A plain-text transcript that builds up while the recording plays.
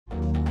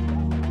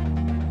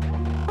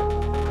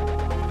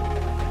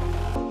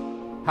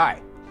Hi,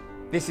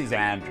 this is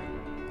Andrew,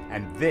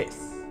 and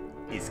this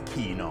is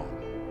Keen On,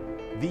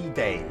 the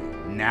daily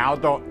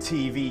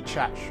now.tv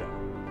chat show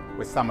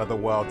with some of the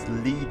world's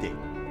leading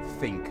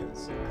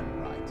thinkers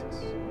and writers.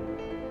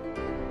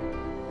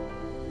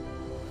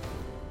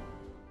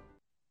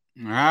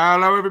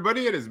 Hello,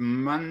 everybody. It is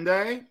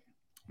Monday,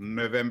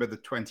 November the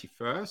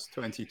 21st,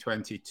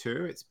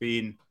 2022. It's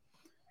been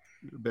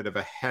a bit of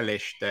a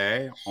hellish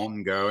day,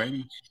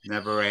 ongoing,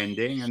 never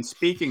ending. And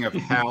speaking of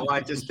hell,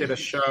 I just did a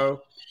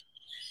show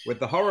with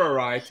the horror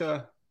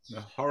writer, the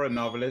horror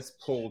novelist,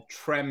 Paul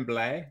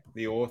Tremblay,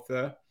 the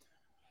author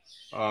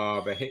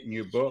of a hit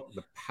new book,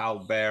 The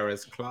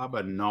Pallbearers Club,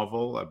 a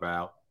novel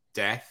about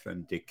death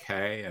and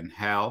decay and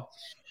hell.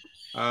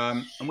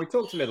 And we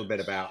talked a little bit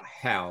about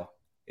hell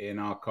in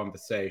our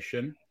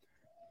conversation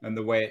and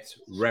the way it's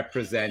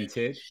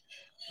represented.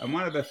 And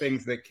one of the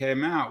things that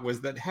came out was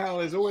that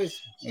hell is always,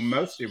 or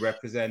mostly,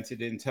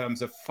 represented in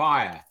terms of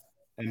fire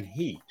and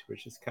heat,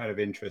 which is kind of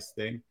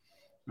interesting.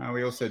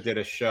 We also did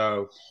a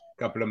show a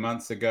couple of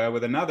months ago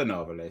with another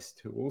novelist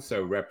who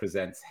also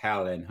represents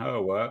hell in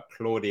her work,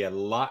 Claudia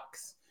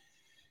Lux.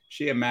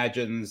 She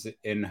imagines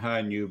in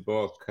her new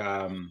book,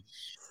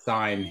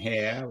 Sign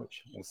Here,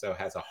 which also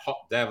has a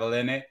hot devil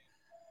in it,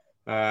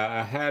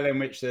 a hell in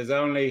which there's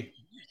only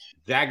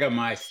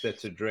Jägermeister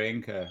to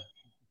drink, a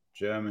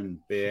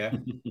German beer,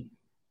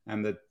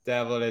 and the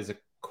devil is a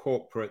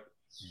corporate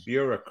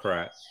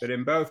bureaucrat. But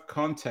in both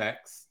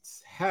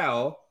contexts,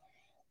 hell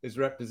is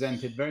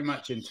represented very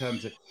much in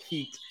terms of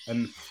heat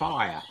and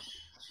fire.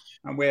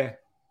 And we're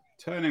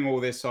turning all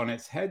this on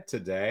its head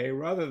today.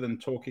 Rather than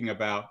talking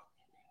about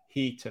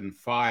heat and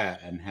fire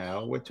and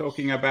hell, we're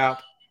talking about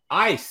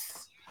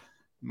ice.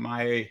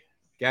 My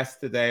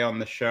guest today on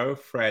the show,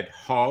 Fred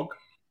Hogg,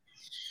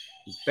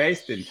 is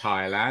based in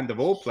Thailand, of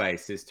all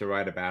places, to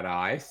write about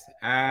ice.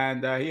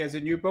 And he has a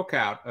new book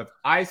out of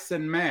Ice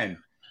and Men,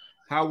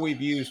 How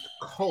We've Used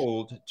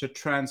Cold to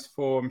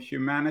Transform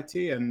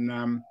Humanity.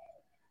 And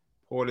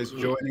Paul is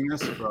joining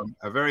us from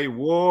a very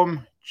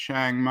warm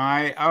Chiang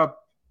Mai.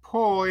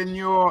 Paul, in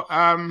your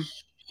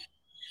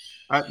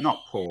not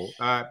Paul,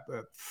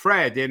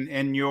 Fred,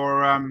 in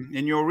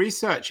your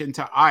research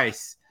into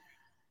ice,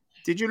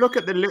 did you look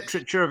at the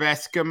literature of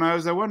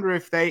Eskimos? I wonder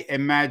if they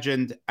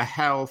imagined a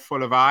hell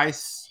full of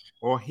ice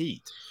or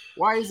heat.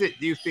 Why is it,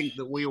 do you think,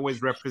 that we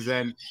always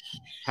represent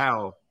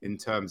hell in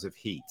terms of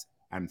heat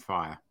and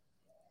fire?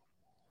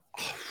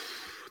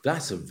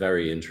 That's a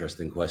very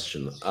interesting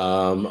question.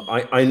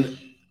 I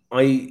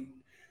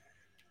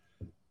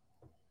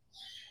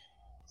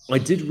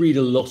did read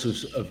a lot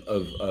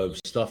of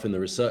stuff in the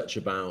research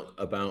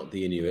about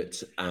the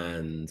Inuit,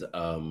 and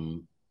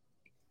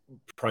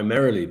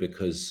primarily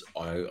because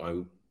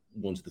I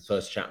wanted the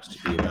first chapter to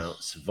be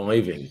about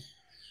surviving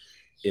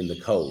in the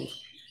cold,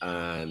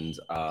 and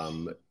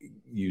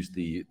used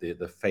the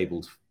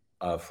fabled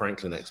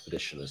Franklin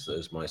expedition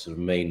as my sort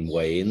of main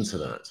way into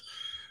that.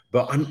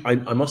 But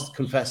I must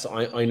confess,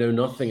 I know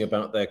nothing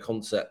about their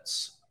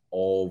concepts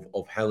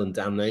of hell and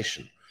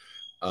damnation.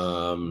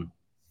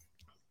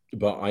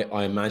 But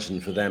I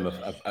imagine for them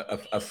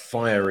a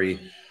fiery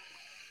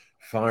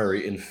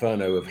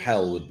inferno of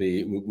hell would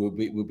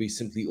be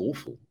simply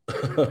awful.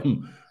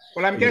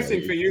 Well, I'm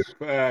guessing for you,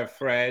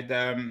 Fred,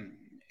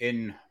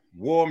 in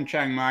warm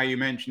Chiang Mai, you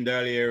mentioned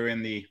earlier,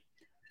 in the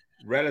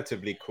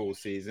relatively cool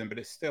season, but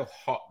it's still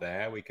hot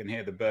there. We can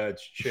hear the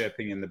birds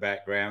chirping in the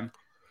background.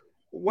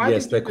 Why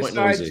did you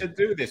decide to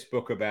do this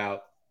book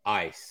about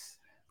ice?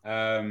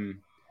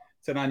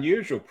 It's an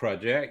unusual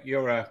project.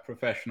 You're a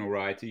professional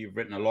writer. You've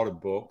written a lot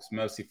of books,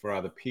 mostly for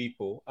other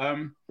people.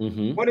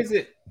 What is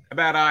it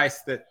about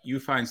ice that you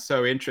find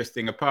so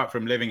interesting, apart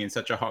from living in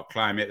such a hot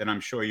climate that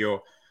I'm sure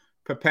you're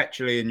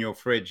perpetually in your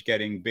fridge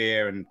getting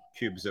beer and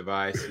cubes of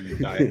ice and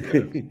Diet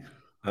Coke?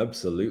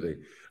 Absolutely.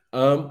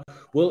 Well,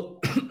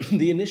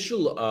 the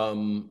initial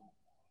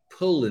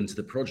pull into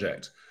the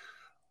project,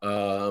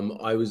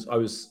 I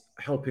was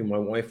helping my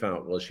wife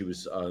out while she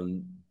was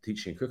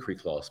teaching a cookery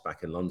class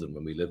back in London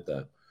when we lived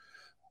there,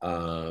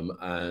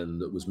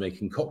 and was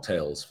making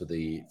cocktails for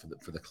the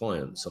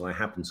clients. And I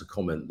happened to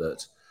comment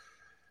that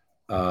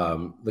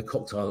the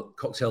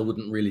cocktail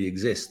wouldn't really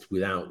exist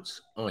without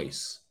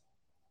ice.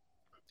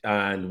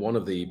 And one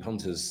of the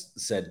punters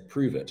said,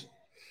 "Prove it."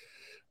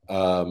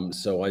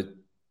 So I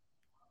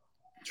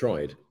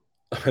tried,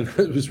 and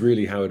that was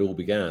really how it all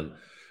began.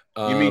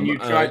 You mean you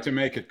tried to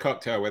make a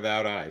cocktail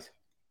without ice?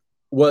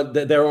 Well,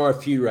 there are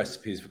a few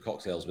recipes for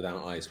cocktails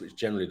without ice, which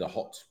generally the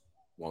hot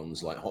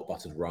ones, like hot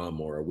buttered rum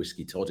or a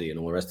whiskey toddy and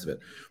all the rest of it.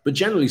 But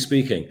generally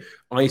speaking,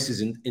 ice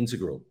is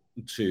integral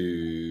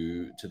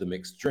to the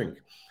mixed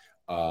drink.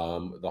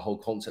 The whole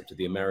concept of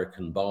the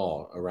American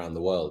bar around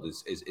the world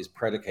is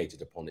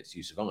predicated upon its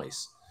use of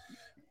ice.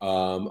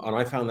 And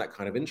I found that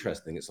kind of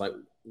interesting. It's like,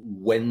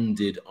 when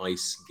did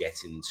ice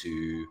get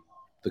into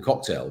the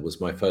cocktail was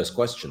my first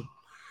question.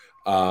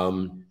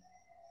 And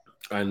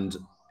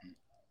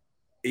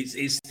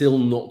it's still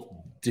not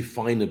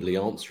definably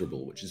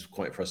answerable, which is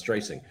quite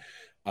frustrating.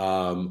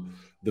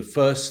 the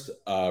first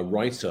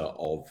writer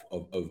of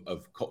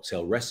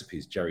cocktail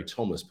recipes, Jerry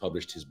Thomas,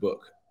 published his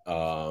book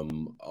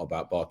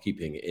about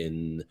barkeeping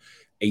in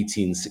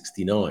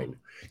 1869.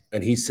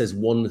 And he says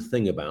one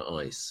thing about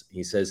ice.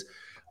 He says,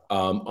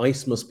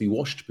 ice must be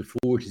washed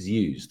before it is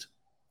used.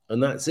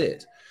 And that's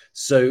it.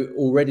 So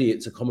already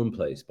it's a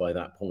commonplace by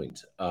that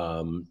point.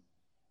 And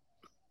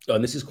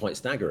this is quite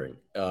staggering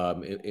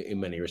in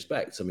many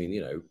respects. I mean,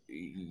 you know,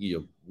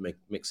 you're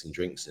mixing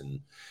drinks in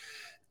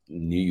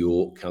New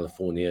York,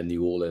 California,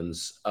 New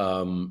Orleans.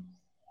 And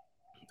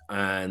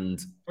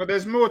well,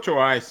 there's more to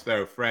ice,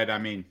 though, Fred. I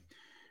mean,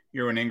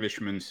 you're an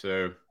Englishman,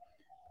 so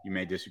you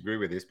may disagree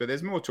with this, but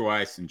there's more to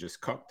ice than just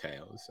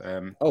cocktails.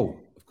 Oh,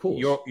 of course.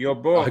 Your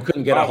book. I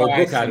couldn't get a whole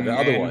book out of it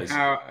otherwise.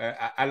 How,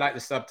 I like the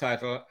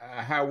subtitle,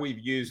 How We've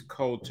Used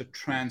Cold to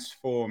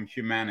Transform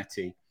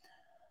Humanity.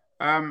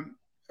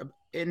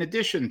 In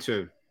addition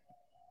to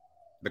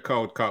the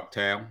cold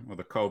cocktail or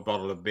the cold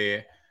bottle of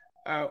beer,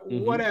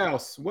 what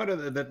else? What are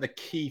the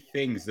key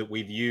things that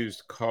we've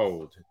used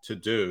cold to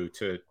do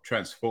to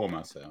transform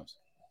ourselves?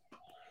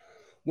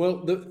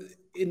 Well,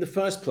 in the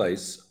first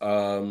place,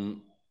 a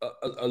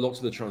lot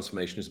of the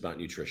transformation is about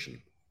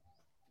nutrition.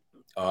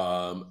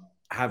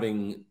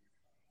 Having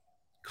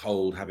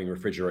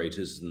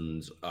refrigerators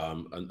and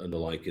the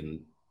like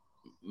in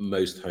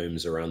most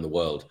homes around the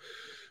world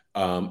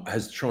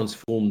has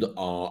transformed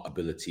our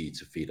ability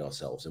to feed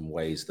ourselves in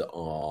ways that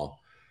are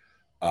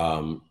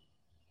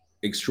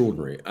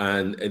extraordinary.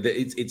 And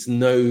it's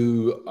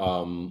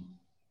no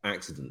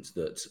accident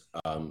that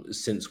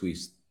since we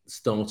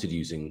started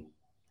using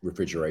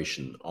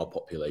refrigeration, our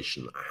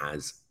population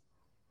has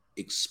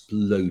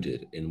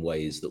exploded in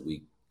ways that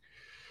we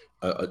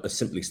are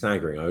simply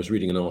staggering. I was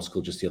reading an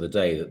article just the other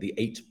day that the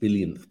 8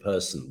 billionth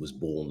person was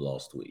born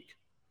last week.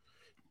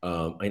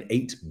 And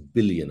 8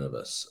 billion of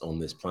us on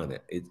this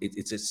planet.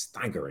 It's a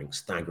staggering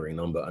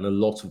number. And a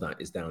lot of that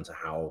is down to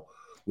how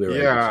we're able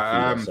to feed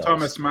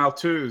ourselves.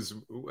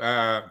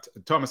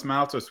 Thomas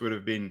Malthus would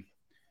have been,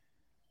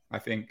 I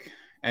think,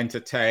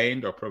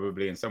 entertained or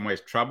probably in some ways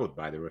troubled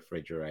by the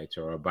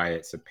refrigerator or by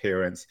its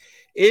appearance.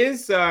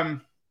 Is the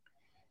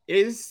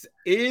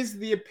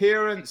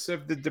appearance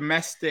of the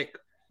domestic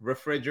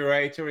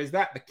refrigerator, is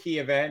that the key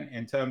event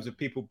in terms of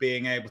people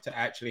being able to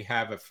actually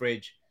have a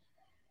fridge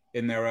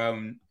in their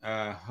own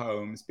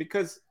homes?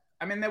 Because,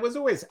 I mean, there was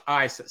always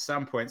ice at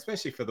some point,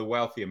 especially for the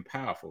wealthy and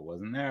powerful,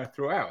 wasn't there,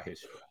 throughout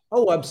history?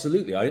 Oh,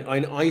 absolutely.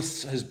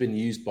 Ice has been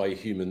used by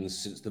humans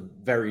since the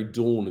very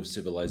dawn of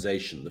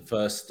civilization. The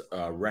first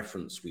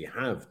reference we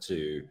have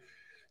to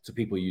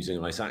people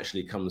using ice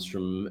actually comes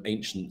from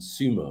ancient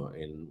Sumer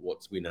in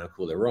what we now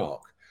call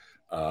Iraq.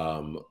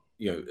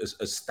 You know,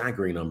 a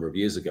staggering number of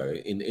years ago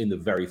in the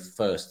very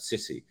first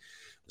city.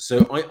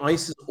 So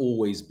ice has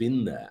always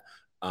been there.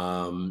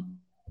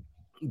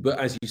 But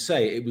as you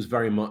say, it was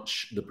very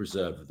much the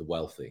preserve of the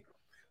wealthy.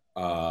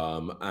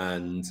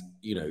 And,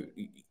 you know,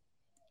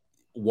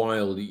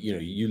 while, you know,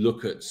 you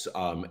look at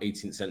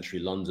 18th century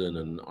London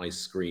and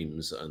ice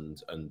creams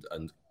and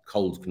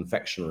cold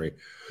confectionery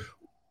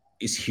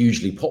is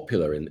hugely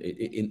popular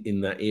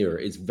in that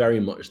era. It's very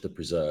much the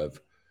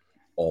preserve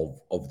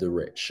of the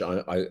rich.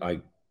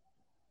 I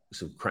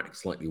sort of crack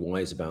slightly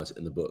wise about it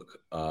in the book,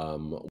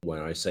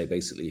 where I say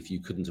basically, if you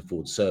couldn't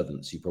afford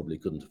servants, you probably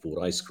couldn't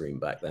afford ice cream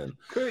back then.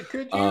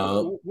 Could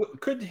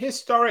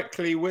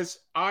historically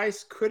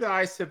could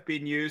ice have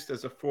been used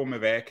as a form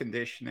of air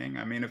conditioning?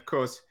 I mean, of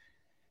course,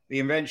 the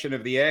invention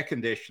of the air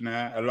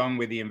conditioner, along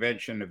with the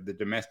invention of the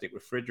domestic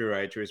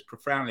refrigerator, is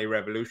profoundly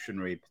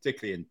revolutionary,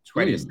 particularly in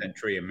 20th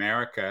century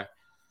America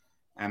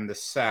and the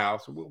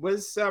South.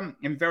 Was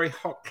in very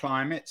hot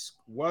climates,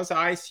 was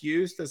ice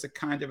used as a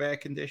kind of air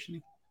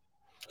conditioning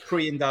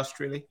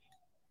pre-industrially?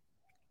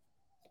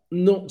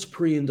 Not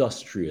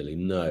pre-industrially,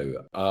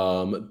 no.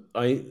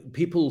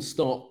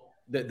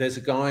 There's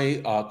a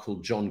guy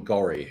called John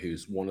Gorrie,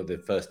 who's one of the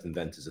first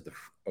inventors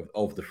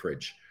of the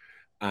fridge.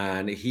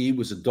 And he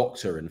was a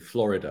doctor in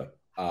Florida,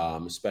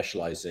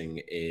 specializing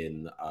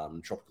in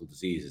tropical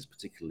diseases,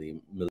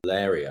 particularly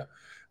malaria.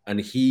 And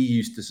he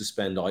used to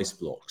suspend ice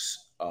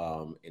blocks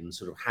in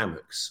sort of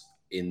hammocks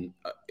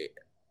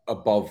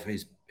above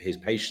his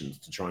patients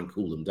to try and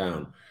cool them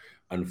down,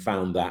 and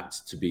found that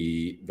to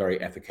be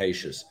very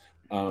efficacious.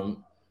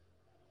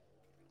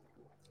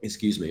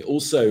 Excuse me.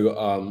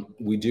 Also,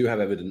 we do have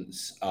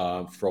evidence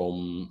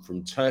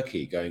from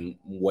Turkey going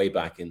way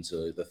back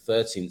into the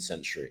 13th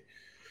century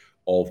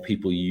of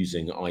people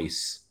using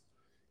ice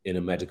in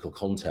a medical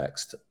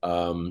context.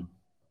 We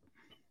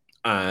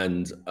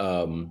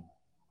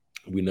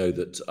know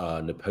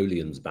that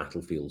Napoleon's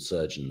battlefield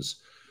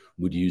surgeons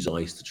would use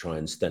ice to try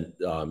and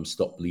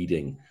stop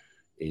bleeding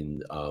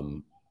in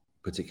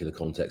particular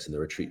contexts in the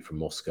retreat from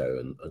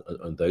Moscow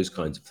and those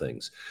kinds of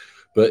things.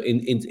 But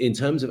in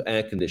terms of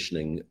air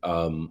conditioning,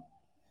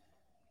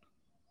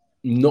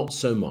 not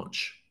so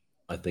much,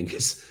 I think,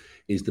 is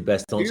the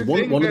best answer.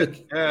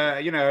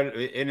 You know,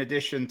 in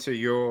addition to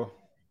your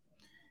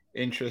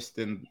interest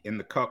in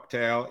the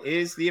cocktail,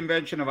 is the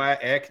invention of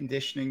air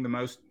conditioning the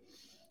most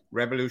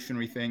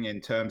revolutionary thing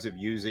in terms of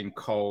using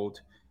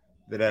cold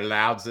that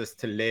allows us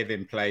to live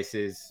in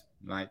places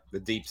like the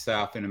Deep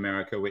South in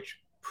America, which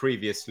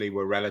previously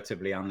were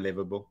relatively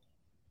unlivable?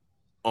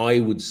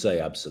 I would say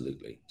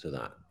absolutely to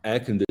that.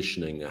 Air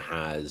conditioning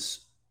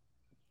has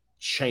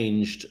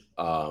changed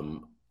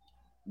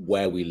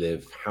where we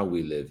live, how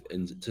we live,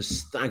 and to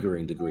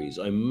staggering degrees.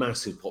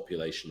 Massive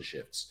population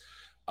shifts.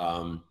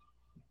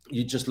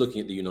 You're just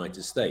looking at the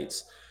United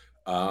States.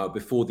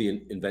 Before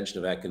the invention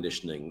of air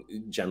conditioning,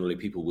 generally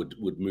people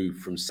would move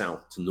from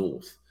south to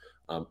north.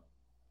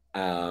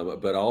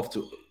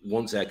 But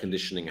once air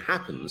conditioning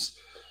happens,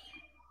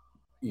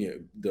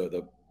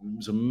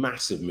 there's a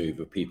massive move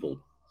of people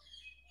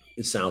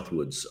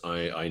southwards.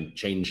 I'm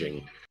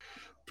changing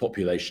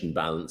population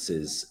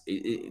balances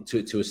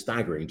to a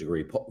staggering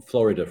degree.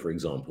 Florida, for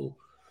example,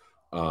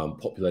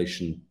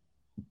 population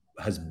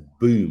has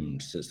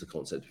boomed since the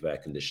concept of air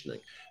conditioning.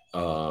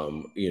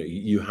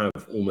 You have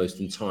almost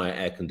entire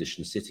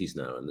air-conditioned cities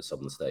now in the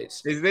southern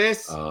states. Is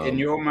this, in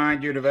your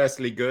mind,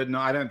 universally good? No,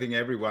 I don't think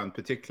everyone,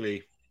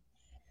 particularly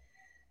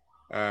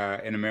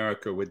in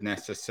America, would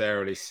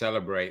necessarily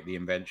celebrate the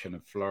invention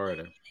of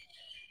Florida.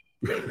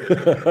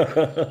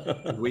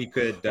 We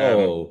could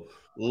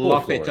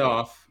lop it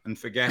off and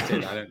forget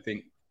it. I don't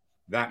think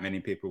that many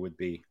people would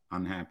be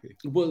unhappy.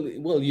 Well,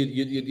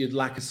 you'd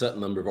lack a certain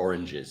number of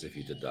oranges if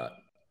you did that.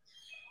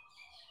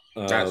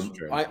 That's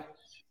true.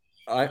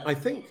 I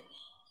think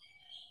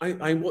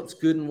what's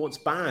good and what's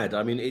bad.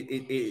 I mean,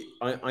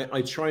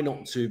 I try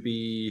not to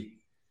be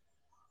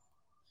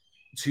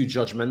too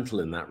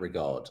judgmental in that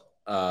regard.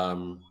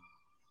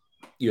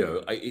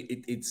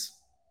 It's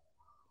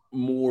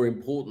more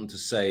important to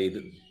say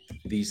that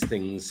these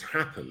things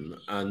happen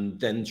and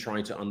then try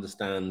to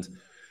understand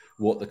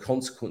what the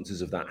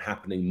consequences of that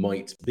happening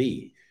might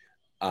be.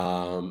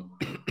 In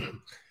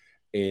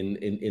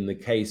the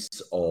case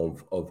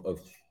of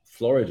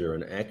Florida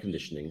and air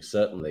conditioning,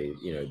 certainly,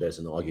 there's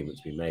an argument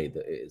to be made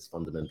that it has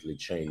fundamentally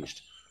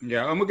changed.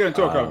 Yeah, and we're going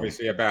to talk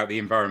obviously about the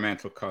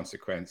environmental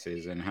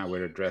consequences and how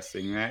we're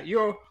addressing that.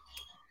 Your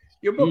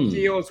book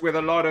deals with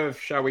a lot of,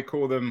 shall we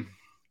call them,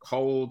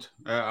 cold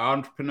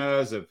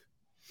entrepreneurs of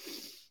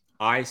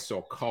ice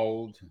or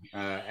cold,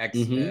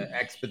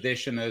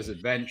 expeditioners,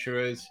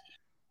 adventurers.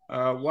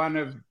 One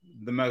of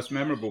the most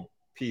memorable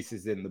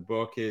pieces in the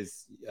book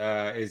is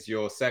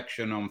your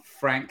section on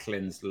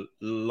Franklin's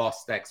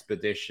lost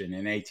expedition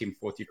in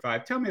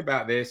 1845. Tell me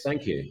about this.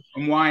 Thank you.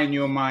 And why, in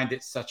your mind,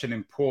 it's such an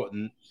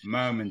important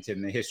moment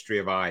in the history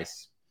of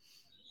ice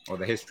or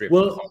the history of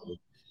cold.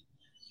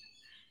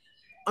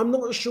 I'm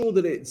not sure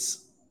that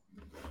it's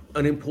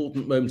an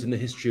important moment in the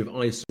history of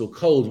ice or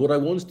cold. What I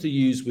wanted to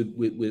use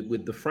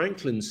with the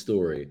Franklin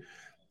story,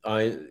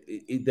 there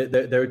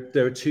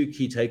are two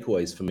key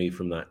takeaways for me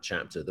from that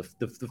chapter.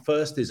 The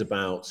first is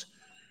about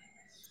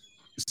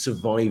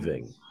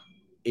surviving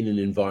in an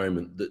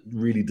environment that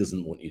really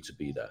doesn't want you to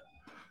be there.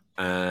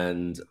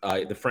 And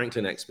the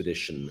Franklin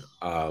expedition,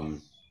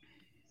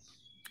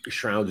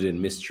 shrouded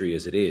in mystery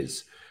as it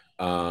is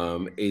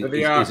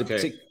the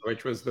Arctic,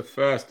 which was the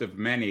first of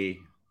many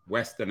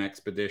Western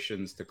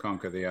expeditions to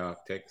conquer the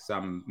Arctic,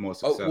 some more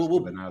successful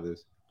than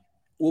others.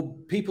 Well,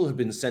 people have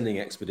been sending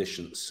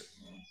expeditions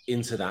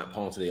into that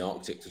part of the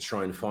Arctic to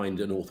try and find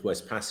a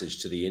Northwest Passage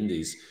to the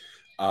Indies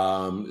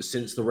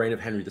since the reign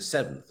of Henry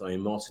VII. I mean,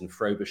 Martin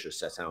Frobisher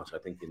set out, I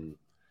think, in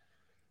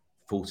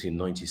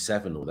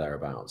 1497 or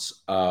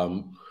thereabouts.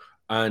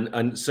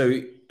 And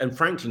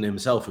Franklin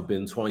himself had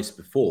been twice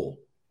before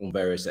on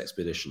various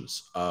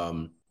expeditions.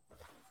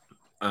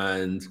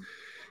 And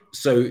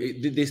so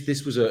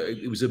this was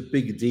a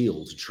big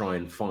deal to try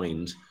and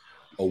find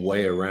a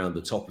way around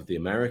the top of the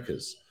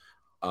Americas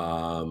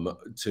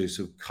to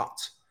sort of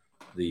cut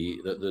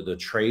the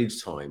trade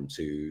time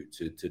to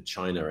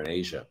China and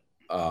Asia.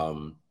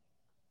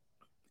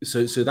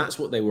 So that's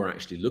what they were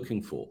actually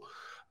looking for.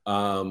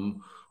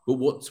 But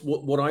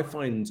what I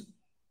find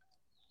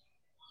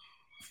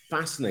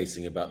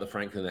fascinating about the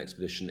Franklin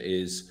expedition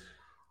is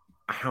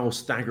how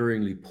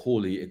staggeringly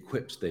poorly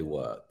equipped they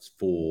were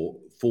for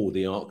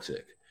the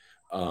Arctic.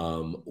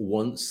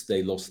 Once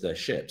they lost their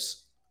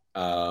ships,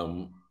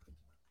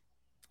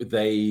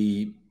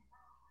 they,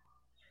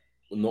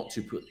 not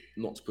to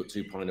put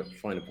too fine a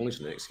point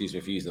on it, excuse me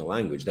for using the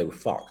language, they were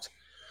fucked.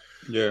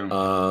 Yeah.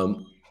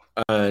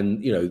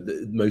 And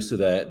most of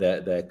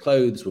their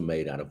clothes were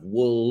made out of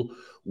wool,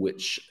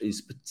 which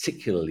is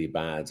particularly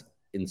bad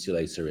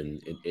insulator in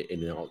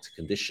an Arctic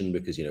condition,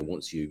 because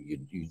once you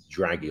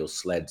drag your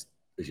sled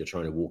as you're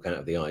trying to walk out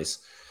of the ice,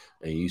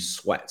 and you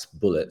sweat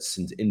bullets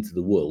into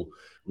the wool,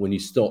 when you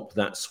stop,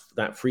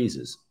 that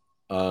freezes.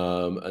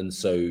 And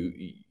so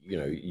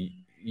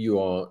you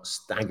are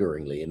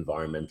staggeringly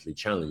environmentally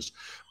challenged.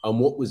 And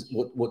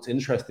what's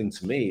interesting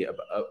to me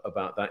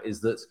about that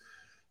is that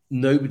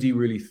nobody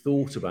really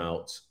thought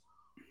about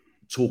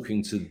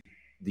talking to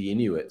the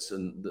Inuits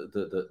and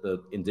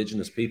the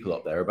indigenous people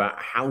up there about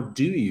how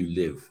do you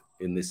live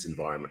in this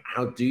environment?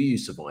 How do you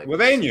survive? Well,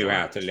 they knew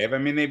how to live. I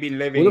mean, they've been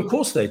living. Well, of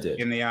course they did.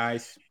 In the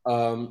ice.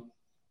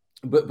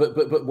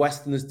 But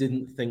Westerners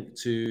didn't think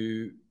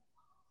to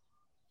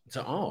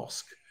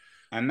ask.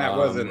 And that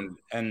wasn't,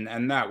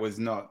 and that was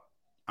not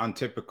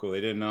untypical. They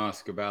didn't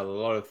ask about a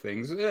lot of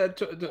things.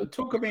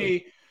 Talk to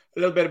me a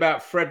little bit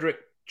about Frederick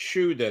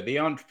Tudor, the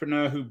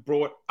entrepreneur who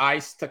brought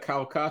ice to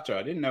Calcutta.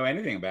 I didn't know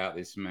anything about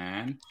this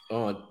man.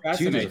 Tudor's a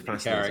fascinating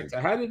character.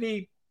 How did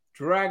he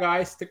drag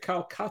ice to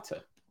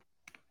Calcutta?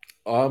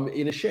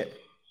 In a ship,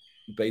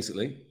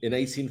 basically, in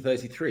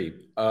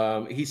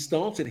 1833. He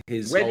started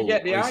his. Where did he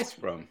get the ice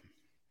from?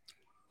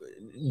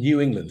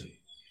 New England.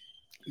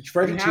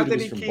 Frederick Tudor, how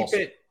did he keep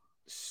it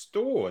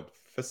stored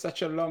for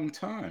such a long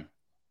time?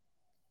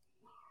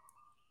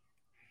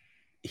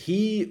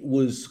 He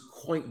was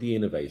quite the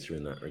innovator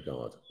in that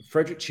regard.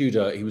 Frederick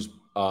Tudor, he was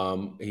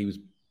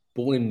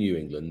born in New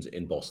England,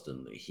 in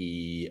Boston.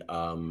 He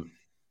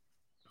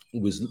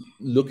was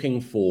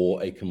looking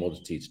for a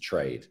commodity to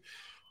trade,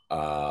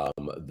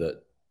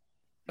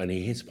 and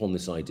he hit upon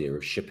this idea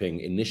of shipping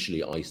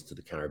initially ice to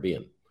the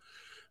Caribbean.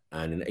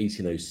 And in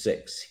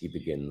 1806, he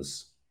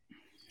begins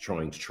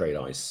trying to trade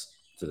ice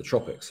to the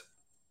tropics.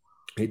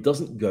 It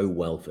doesn't go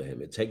well for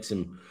him. It takes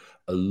him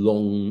a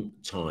long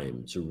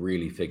time to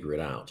really figure it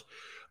out.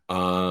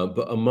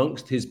 But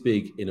amongst his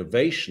big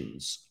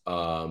innovations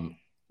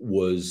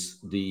was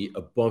the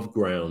above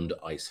ground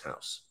ice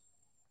house.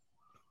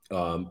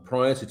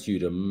 Prior to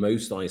Tudor,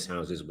 most ice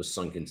houses were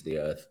sunk into the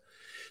earth,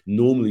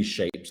 normally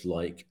shaped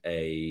like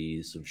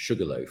a sort of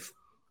sugar loaf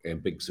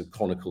and big sort of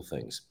conical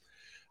things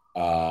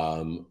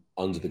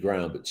under the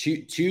ground. But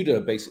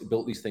Tudor basically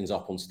built these things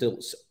up on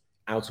stilts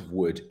out of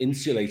wood,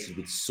 insulated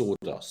with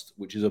sawdust,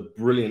 which is a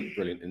brilliant,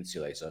 brilliant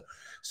insulator.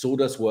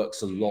 Sawdust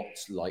works a lot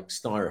like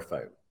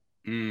styrofoam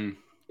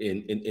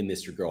in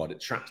this regard. It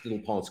traps little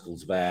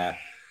particles of air,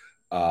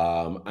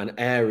 and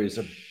air is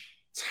a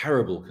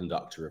terrible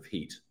conductor of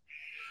heat.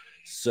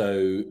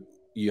 So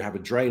you have a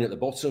drain at the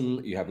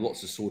bottom, you have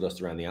lots of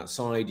sawdust around the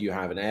outside, you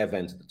have an air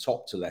vent at the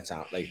top to let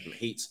out latent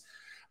heat.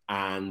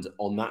 And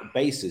on that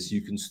basis, you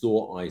can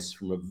store ice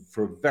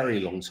for a very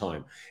long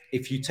time.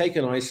 If you take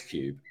an ice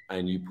cube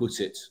and you put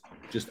it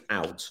just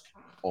out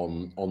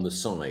on the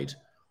side,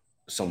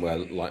 somewhere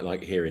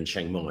like here in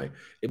Chiang Mai,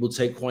 it will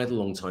take quite a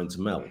long time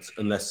to melt,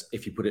 unless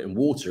if you put it in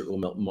water, it will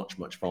melt much,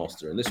 much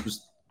faster. And this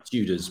was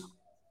Tudor's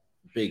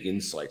big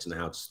insight into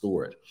how to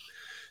store it.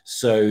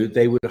 So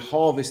they would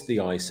harvest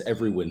the ice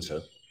every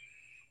winter,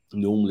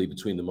 normally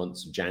between the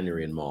months of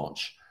January and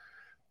March,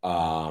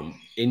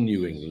 in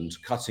New England,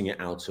 cutting it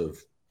out of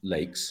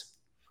lakes,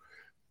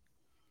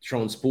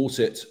 transport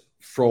it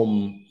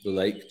from the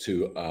lake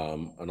to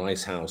an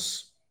ice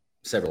house,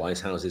 several ice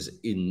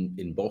houses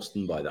in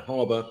Boston by the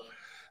harbor,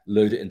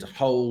 load it into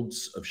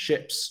holds of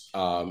ships,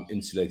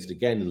 insulated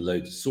again and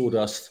load of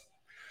sawdust,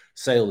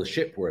 sail the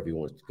ship wherever you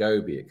wanted to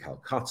go, be it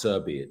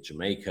Calcutta, be it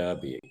Jamaica,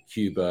 be it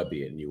Cuba,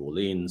 be it New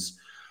Orleans,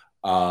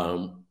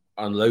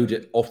 unload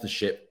it off the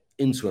ship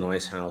into an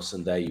ice house,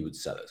 and there you would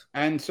sell it.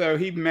 And so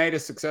he made a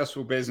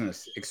successful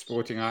business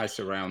exporting ice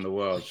around the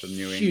world from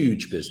New England.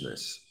 Huge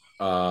business.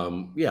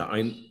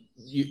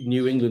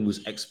 New England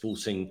was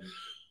exporting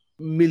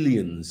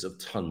millions of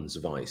tons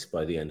of ice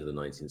by the end of the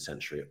 19th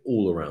century,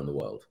 all around the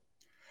world.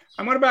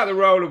 And what about the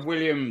role of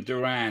William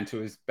Durant,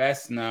 who is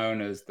best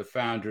known as the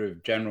founder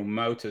of General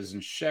Motors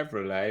and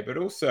Chevrolet, but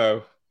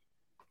also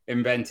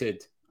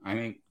invented, I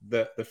think,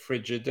 the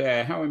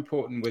Frigidaire? How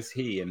important was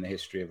he in the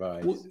history of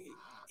ice? Well,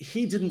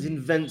 he didn't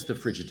invent the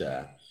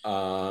Frigidaire,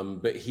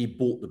 but he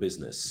bought the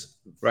business.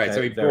 Right,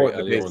 so he bought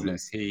the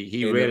business.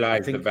 He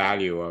realized the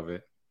value of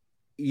it.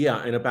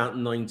 Yeah, in about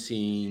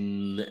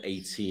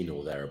 1918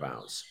 or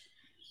thereabouts.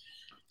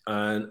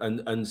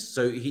 And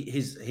so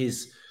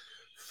his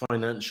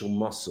financial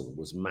muscle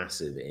was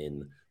massive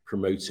in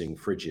promoting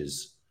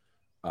fridges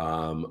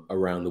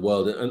around the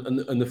world.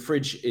 And the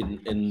fridge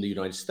in the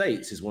United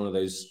States is one of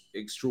those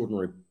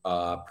extraordinary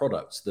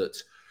products that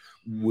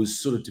was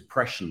sort of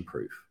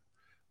depression-proof.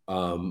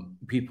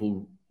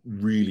 People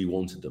really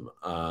wanted them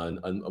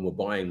and were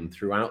buying them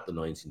throughout the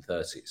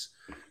 1930s.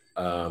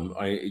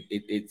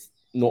 It's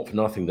not for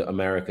nothing that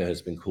America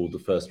has been called the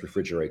first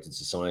refrigerated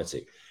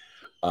society.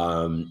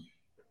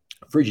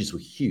 Fridges were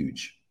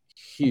huge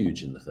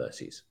in the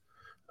 30s.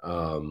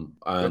 Huge.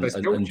 I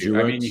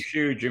mean,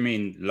 huge, you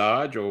mean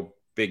large or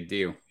big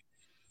deal?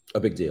 A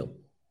big deal.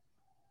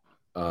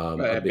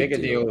 A bigger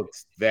deal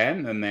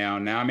then than they are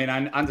now. I mean,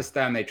 I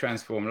understand they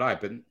transform life,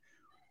 but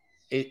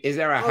is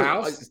there a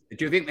house?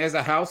 Do you think there's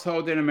a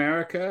household in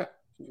America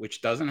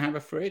which doesn't have a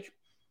fridge?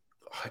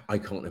 I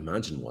can't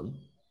imagine one.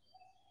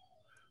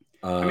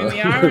 I mean,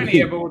 the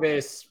irony of all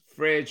this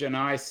fridge and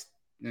ice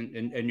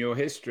in your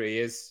history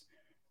is,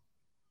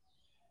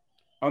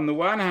 on the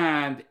one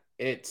hand,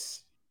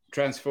 it's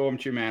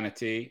transformed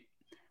humanity,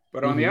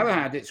 but on the other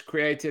hand, it's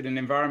created an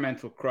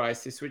environmental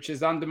crisis which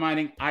is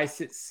undermining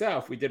ice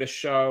itself. We did a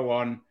show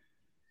on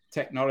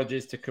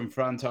technologies to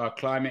confront our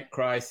climate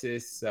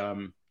crisis,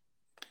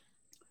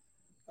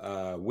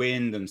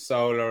 wind and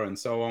solar and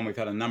so on. We've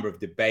had a number of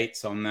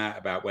debates on that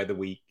about whether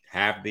we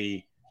have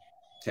the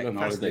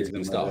technologies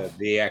and whether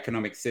the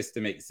economic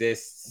system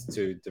exists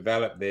to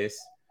develop this.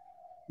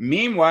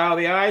 Meanwhile,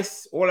 the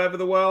ice all over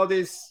the world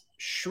is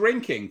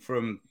shrinking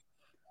from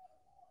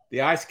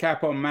the ice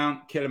cap on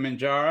Mount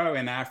Kilimanjaro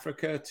in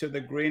Africa to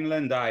the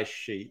Greenland ice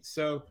sheet.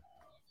 So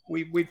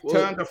we've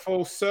turned a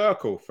full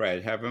circle,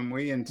 Fred, haven't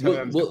we, in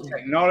terms of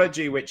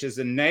technology, which has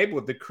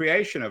enabled the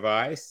creation of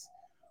ice,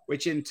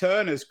 which in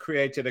turn has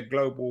created a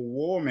global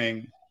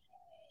warming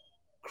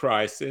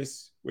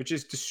crisis, which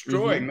is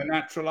destroying the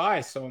natural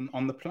ice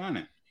on the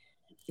planet.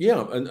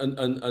 Yeah,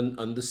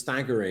 and the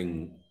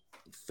staggering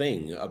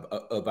thing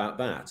about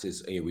that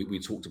is, we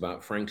talked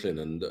about Franklin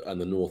and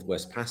the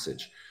Northwest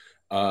Passage.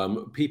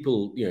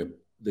 People,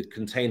 the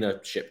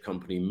container ship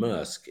company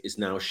Maersk is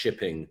now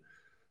shipping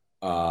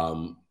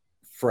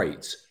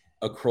freight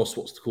across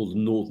what's called the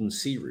Northern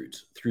Sea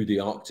Route through the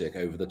Arctic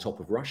over the top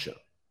of Russia.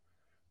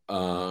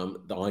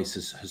 The ice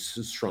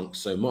has shrunk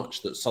so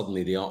much that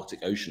suddenly the Arctic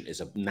Ocean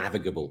is a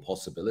navigable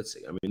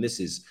possibility. I mean, this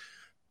is,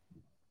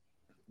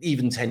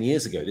 even 10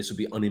 years ago, this would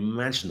be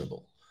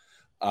unimaginable.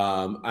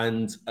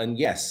 And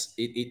yes,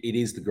 it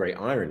is the great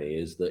irony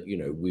is that,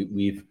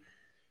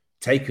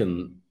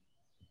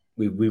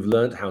 we've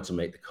learned how to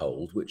make the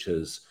cold, which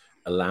has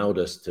allowed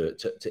us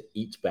to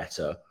eat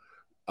better.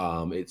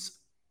 It's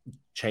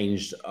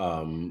changed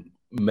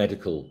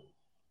medical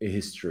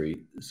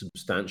history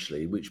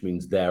substantially, which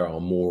means there are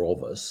more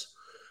of us,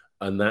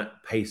 and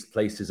that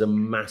places a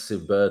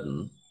massive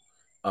burden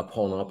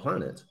upon our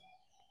planet.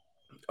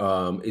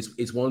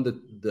 It's one of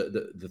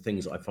the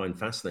things I find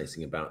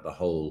fascinating about the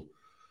whole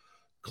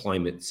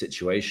climate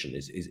situation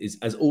is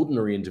as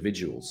ordinary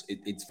individuals,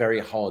 it's very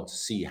hard to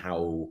see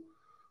how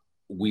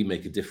we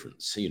make a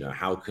difference.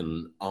 How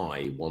can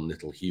I, one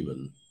little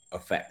human,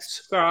 affect?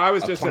 So I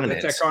was just at the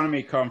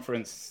Techonomy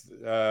conference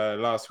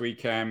last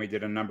weekend. We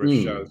did a number of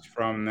shows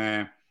from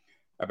there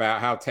about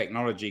how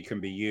technology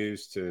can be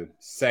used to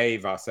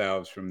save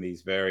ourselves from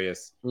these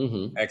various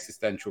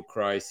existential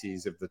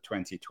crises of the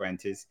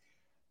 2020s.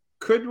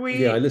 Could we?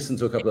 Yeah, I listened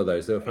to a couple of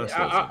those. They were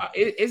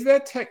fascinating. Is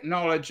there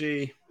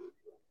technology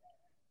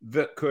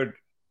that could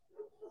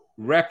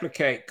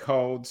replicate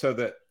cold so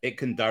that it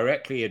can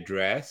directly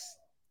address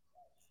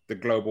the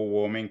global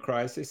warming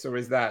crisis, or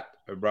is that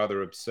a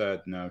rather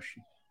absurd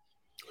notion?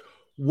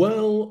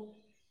 Well,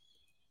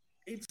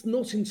 it's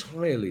not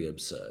entirely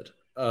absurd.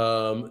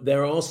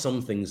 There are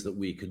some things that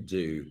we could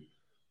do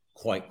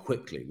quite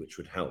quickly, which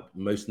would help,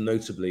 most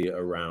notably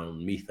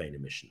around methane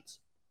emissions.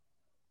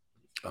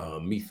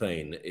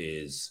 Methane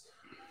is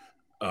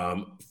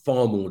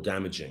far more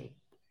damaging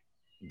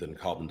than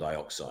carbon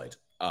dioxide,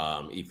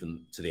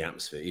 even to the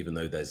atmosphere, even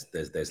though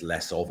there's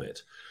less of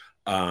it.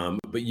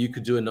 But you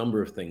could do a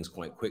number of things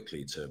quite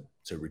quickly to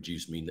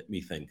reduce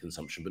methane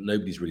consumption, but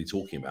nobody's really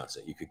talking about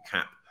it. You could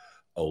cap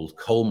old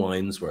coal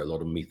mines where a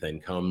lot of methane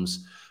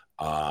comes,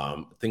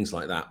 things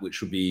like that,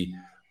 which would be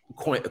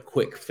quite a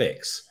quick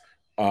fix.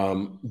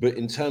 But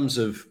in terms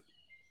of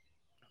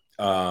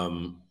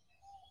some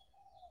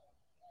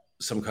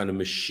kind of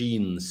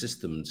machine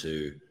system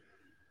to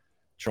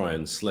try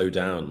and slow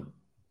down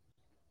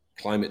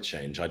climate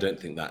change, I don't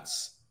think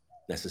that's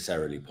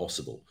necessarily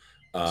possible.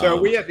 So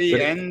are we at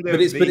the end of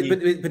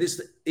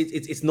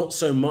it's not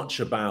so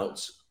much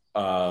about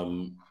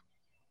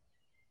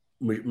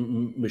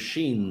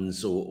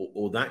machines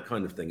or that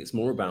kind of thing. It's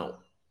more about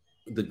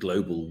the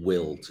global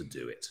will to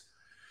do it.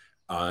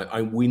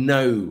 We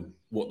know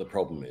what the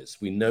problem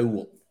is. We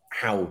know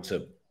how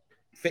to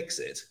fix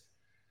it,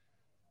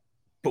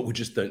 but we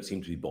just don't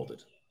seem to be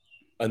bothered.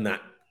 And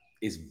that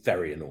is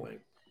very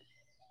annoying.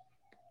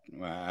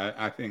 Well,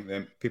 I think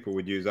that people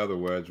would use other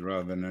words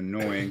rather than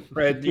annoying.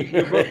 Fred,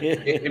 your book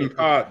in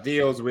part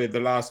deals with the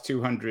last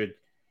 200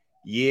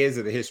 years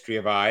of the history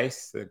of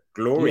ice, the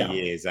glory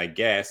years, I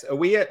guess. Are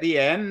we at the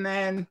end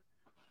then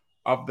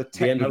of the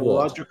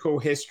technological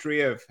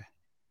history of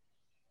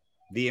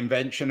the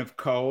invention of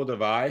cold,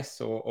 of ice,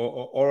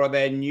 or are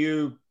there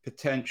new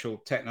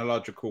potential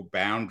technological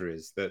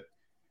boundaries that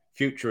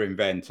future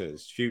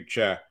inventors,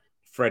 future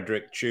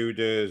Frederick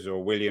Tudors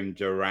or William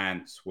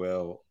Durants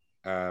will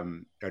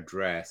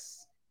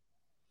address?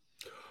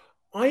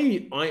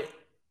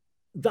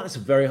 That's a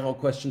very hard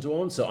question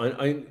to answer.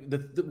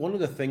 One of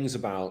the things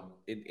about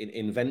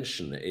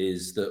invention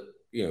is that,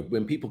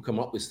 when people come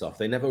up with stuff,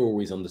 they never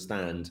always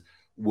understand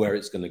where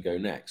it's going to go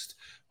next.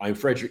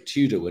 Frederick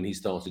Tudor, when he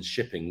started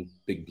shipping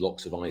big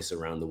blocks of ice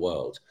around the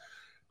world,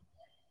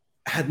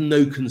 had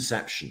no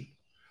conception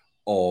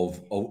of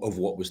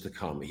what was to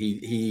come.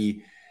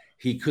 He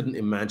couldn't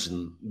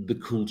imagine the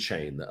cool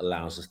chain that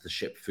allows us to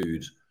ship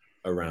food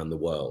around the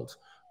world.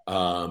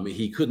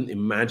 He couldn't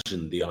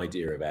imagine the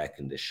idea of air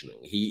conditioning.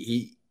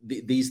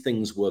 These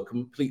things were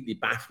completely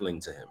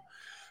baffling to him.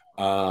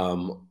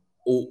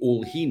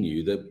 All he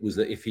knew was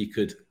that if he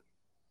could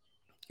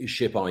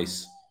ship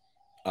ice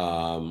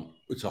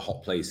to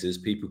hot places,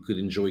 people could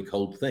enjoy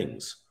cold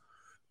things.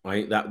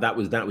 Right? That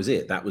was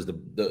it. That was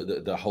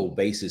the whole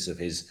basis of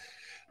his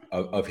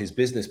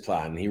business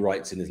plan. He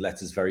writes in his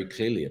letters very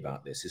clearly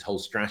about this. His whole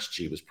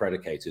strategy was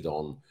predicated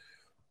on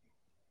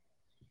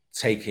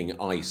taking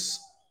ice,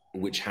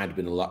 which had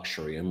been a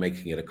luxury, and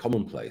making it a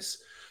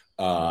commonplace.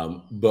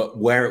 But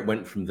where it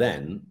went from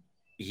then,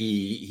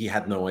 he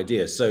had no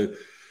idea. So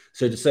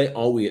So to say,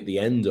 are we at the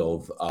end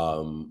of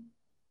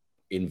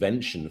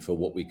invention for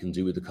what we can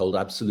do with the cold?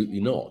 Absolutely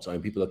not. I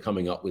mean, people are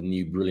coming up with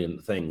new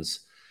brilliant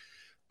things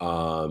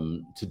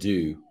to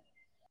do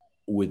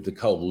with the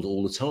cold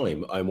all the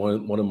time.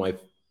 One of my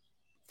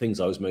things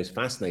I was most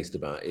fascinated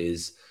about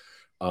is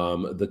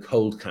the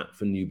cold cap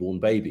for newborn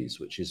babies,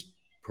 which is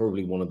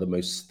probably one of the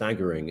most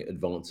staggering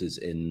advances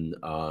in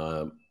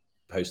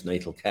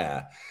postnatal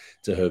care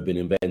to have been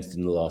invented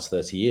in the last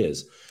 30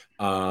 years.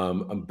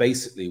 And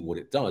basically what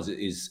it does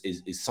is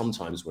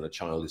sometimes when a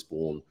child is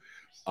born,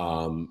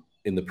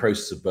 in the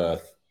process of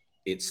birth,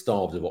 it's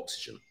starved of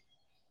oxygen.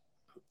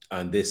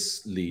 And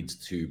this leads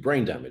to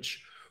brain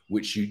damage,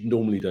 which you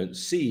normally don't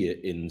see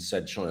in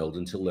said child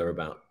until they're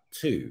about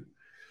 2.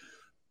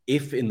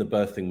 If in the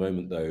birthing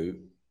moment, though,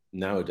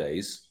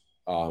 nowadays,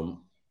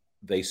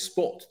 they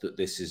spot that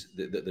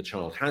that the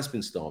child has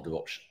been starved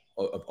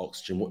of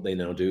oxygen, what they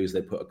now do is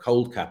they put a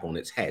cold cap on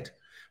its head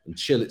and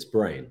chill its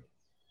brain.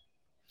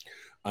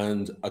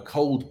 And a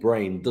cold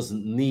brain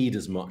doesn't need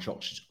as much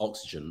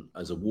oxygen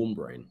as a warm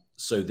brain.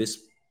 So this,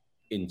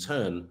 in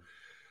turn,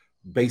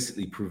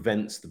 basically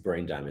prevents the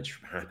brain damage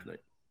from happening.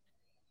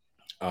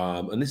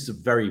 And this is a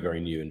very,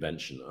 very new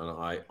invention.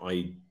 And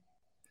I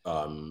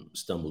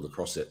stumbled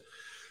across it.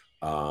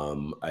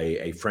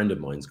 A friend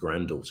of mine's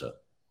granddaughter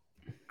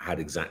had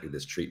exactly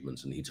this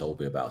treatment, and he told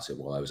me about it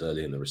while I was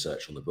early in the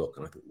research on the book.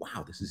 And I thought,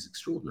 wow, this is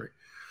extraordinary.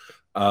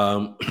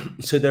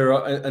 So there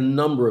are a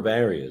number of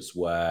areas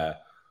where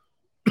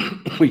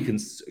we can,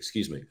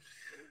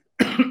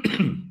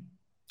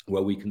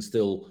 where we can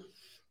still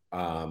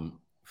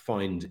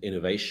find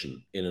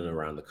innovation in and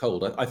around the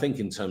cold. I think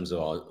in terms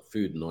of our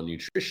food and our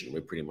nutrition,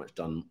 we've pretty much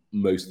done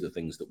most of the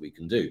things that we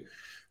can do.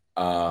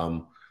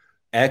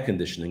 Air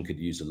conditioning could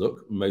use a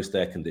look. Most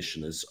air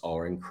conditioners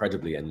are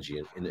incredibly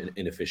energy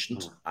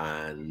inefficient,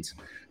 and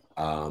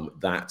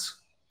that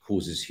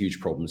causes huge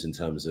problems in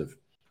terms of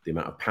the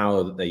amount of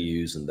power that they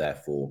use, and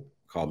therefore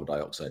carbon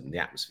dioxide in the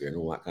atmosphere and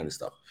all that kind of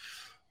stuff.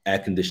 Air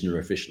conditioner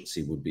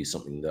efficiency would be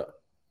something that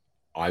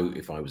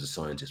if I was a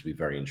scientist, would be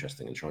very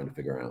interesting in trying to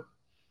figure out.